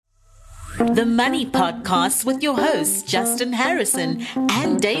The Money Podcast with your hosts, Justin Harrison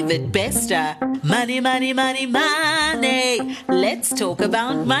and David Bester. Money, money, money, money. Let's talk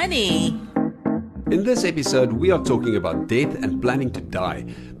about money. In this episode, we are talking about death and planning to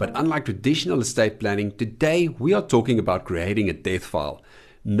die. But unlike traditional estate planning, today we are talking about creating a death file.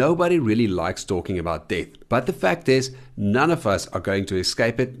 Nobody really likes talking about death, but the fact is, none of us are going to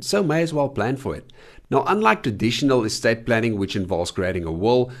escape it, so may as well plan for it. Now, unlike traditional estate planning, which involves creating a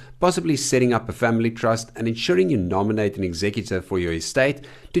will, possibly setting up a family trust, and ensuring you nominate an executor for your estate,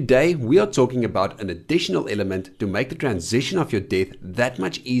 today we are talking about an additional element to make the transition of your death that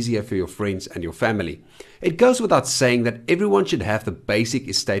much easier for your friends and your family. It goes without saying that everyone should have the basic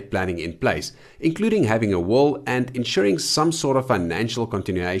estate planning in place, including having a will and ensuring some sort of financial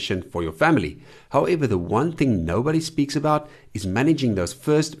continuation for your family. However, the one thing nobody speaks about is managing those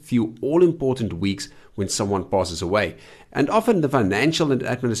first few all-important weeks when someone passes away. And often the financial and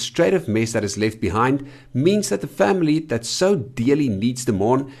administrative mess that is left behind means that the family that so dearly needs to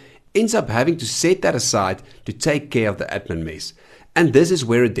mourn ends up having to set that aside to take care of the admin mess. And this is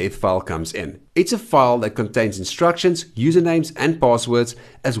where a death file comes in. It's a file that contains instructions, usernames and passwords,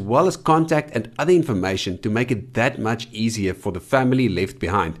 as well as contact and other information to make it that much easier for the family left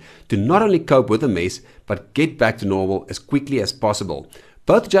behind to not only cope with the mess, but get back to normal as quickly as possible.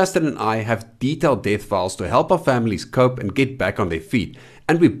 Both Justin and I have detailed death files to help our families cope and get back on their feet,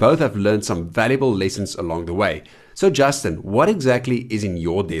 and we both have learned some valuable lessons along the way. So Justin, what exactly is in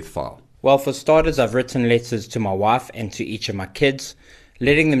your death file? Well, for starters, I've written letters to my wife and to each of my kids,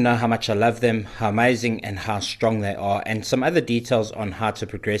 letting them know how much I love them, how amazing and how strong they are, and some other details on how to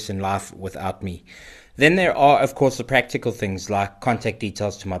progress in life without me. Then there are, of course, the practical things like contact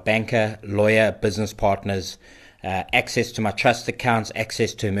details to my banker, lawyer, business partners, access to my trust accounts,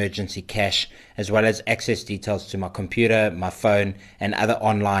 access to emergency cash, as well as access details to my computer, my phone, and other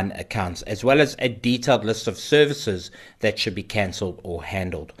online accounts, as well as a detailed list of services that should be cancelled or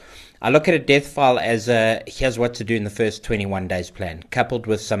handled. I look at a death file as a here's what to do in the first 21 days plan, coupled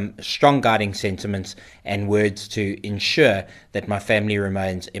with some strong guiding sentiments and words to ensure that my family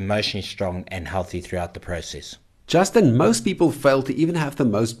remains emotionally strong and healthy throughout the process. Justin, most people fail to even have the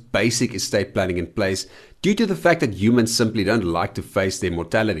most basic estate planning in place due to the fact that humans simply don't like to face their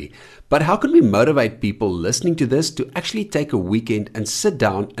mortality. But how can we motivate people listening to this to actually take a weekend and sit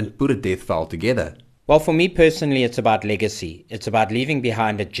down and put a death file together? Well, for me personally, it's about legacy. It's about leaving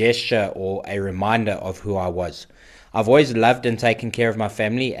behind a gesture or a reminder of who I was. I've always loved and taken care of my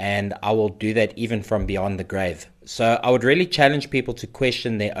family, and I will do that even from beyond the grave. So I would really challenge people to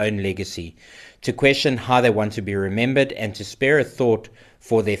question their own legacy, to question how they want to be remembered, and to spare a thought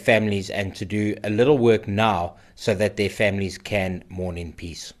for their families and to do a little work now so that their families can mourn in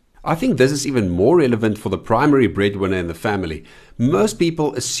peace. I think this is even more relevant for the primary breadwinner in the family. Most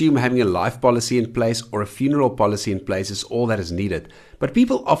people assume having a life policy in place or a funeral policy in place is all that is needed. But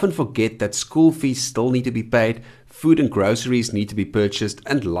people often forget that school fees still need to be paid, food and groceries need to be purchased,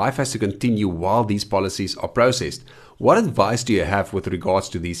 and life has to continue while these policies are processed. What advice do you have with regards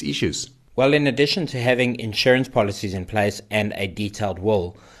to these issues? Well, in addition to having insurance policies in place and a detailed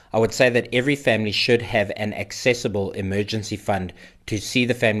will, I would say that every family should have an accessible emergency fund to see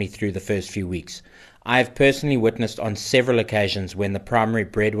the family through the first few weeks. I have personally witnessed on several occasions when the primary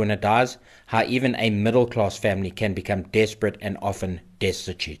breadwinner dies, how even a middle-class family can become desperate and often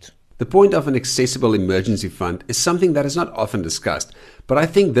destitute. The point of an accessible emergency fund is something that is not often discussed, but I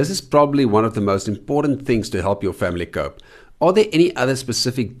think this is probably one of the most important things to help your family cope. Are there any other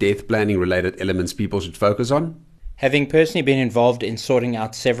specific death planning related elements people should focus on? Having personally been involved in sorting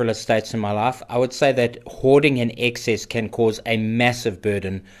out several estates in my life, I would say that hoarding in excess can cause a massive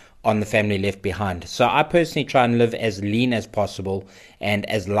burden on the family left behind. So I personally try and live as lean as possible and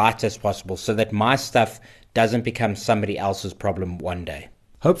as light as possible so that my stuff doesn't become somebody else's problem one day.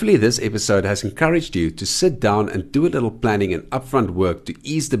 Hopefully this episode has encouraged you to sit down and do a little planning and upfront work to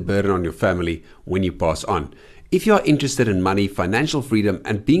ease the burden on your family when you pass on. If you are interested in money, financial freedom,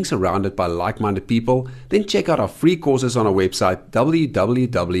 and being surrounded by like-minded people, then check out our free courses on our website,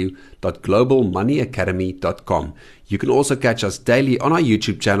 www.globalmoneyacademy.com. You can also catch us daily on our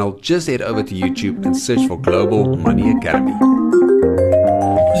YouTube channel. Just head over to YouTube and search for Global Money Academy.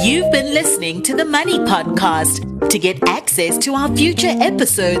 You've been listening to the Money Podcast. To get access to our future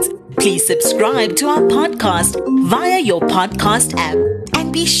episodes, please subscribe to our podcast via your podcast app.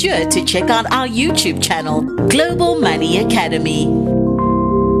 And be sure to check out our YouTube channel, Global Money Academy.